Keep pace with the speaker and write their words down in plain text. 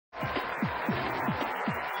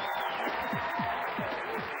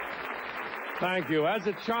Thank you. As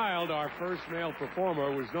a child, our first male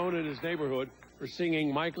performer was known in his neighborhood for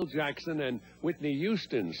singing Michael Jackson and Whitney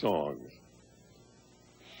Houston songs.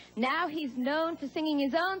 Now he's known for singing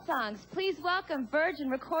his own songs. Please welcome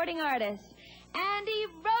Virgin recording artist, Andy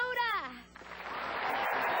Roda.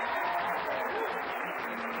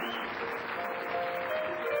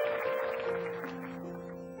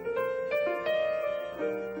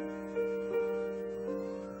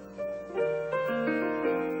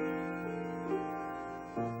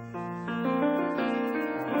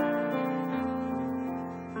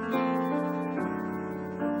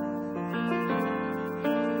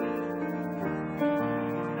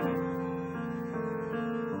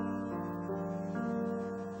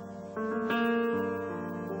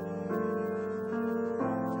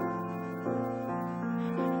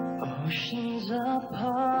 Oceans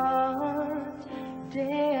apart,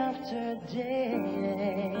 day after day,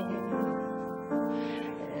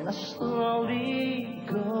 and I slowly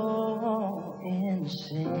go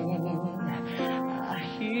insane. I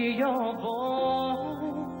hear your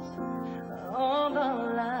voice on the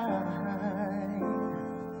line,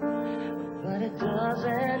 but it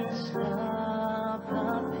doesn't stop the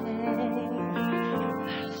pain.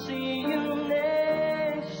 I see you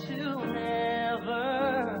next to never.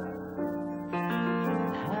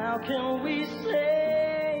 How can we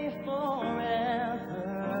say forever?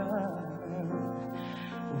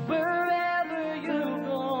 Wherever you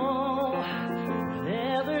go,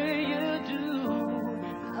 whatever you do,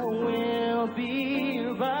 I will be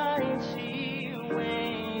right here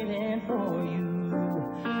waiting for you.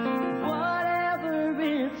 Whatever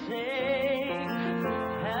it takes,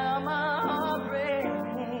 how my heart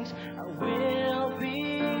breaks, I will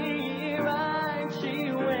be right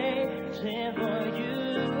here waiting for you.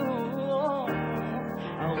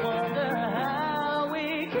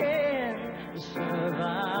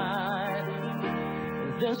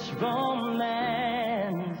 This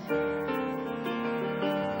romance,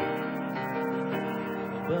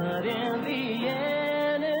 but in the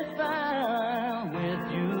end, if I'm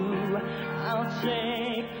with you, I'll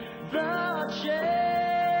take the chance.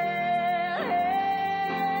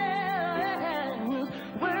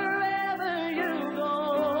 Wherever you go,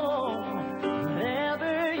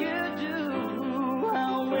 whatever you do, I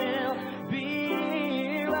will be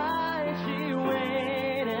right here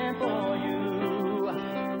waiting for you.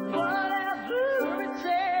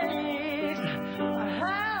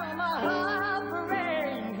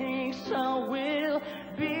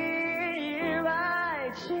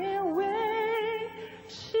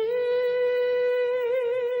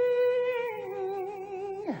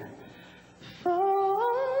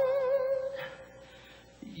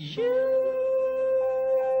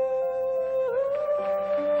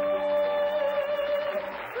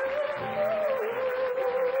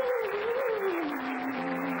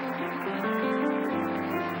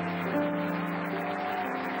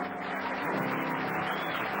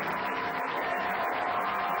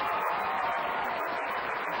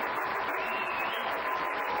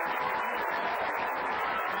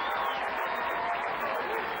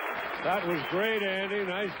 That was great, Andy.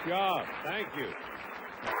 Nice job. Thank you.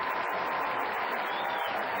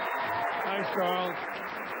 Thanks, Charles.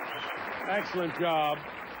 Excellent job.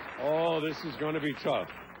 Oh, this is going to be tough.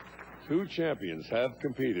 Two champions have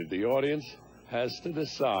competed. The audience has to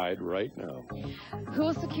decide right now. Who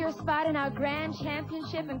will secure a spot in our grand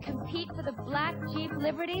championship and compete for the Black Jeep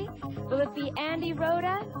Liberty? Will it be Andy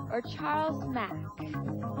Roda or Charles Mack?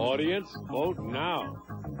 Audience, vote now.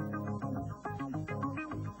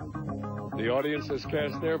 The audience has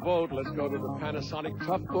cast their vote. Let's go to the Panasonic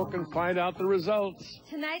Tough Book and find out the results.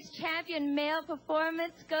 Tonight's champion male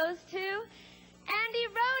performance goes to Andy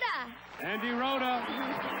Roda. Andy Roda.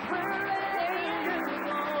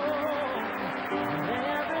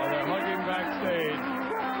 Oh, they're hugging backstage.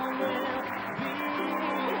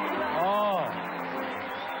 Oh,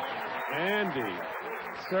 Andy,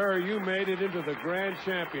 sir, you made it into the Grand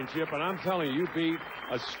Championship, and I'm telling you, you beat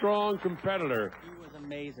a strong competitor.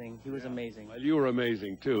 Amazing. He was amazing. Well, you were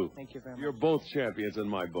amazing, too. Thank you very much. You're both champions in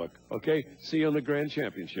my book. Okay? See you in the Grand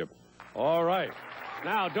Championship. All right.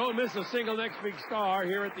 Now, don't miss a single Next Big Star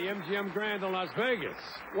here at the MGM Grand in Las Vegas.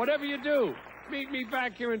 Whatever you do, meet me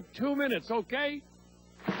back here in 2 minutes, okay?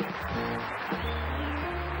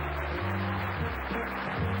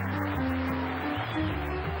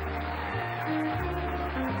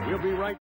 We'll be right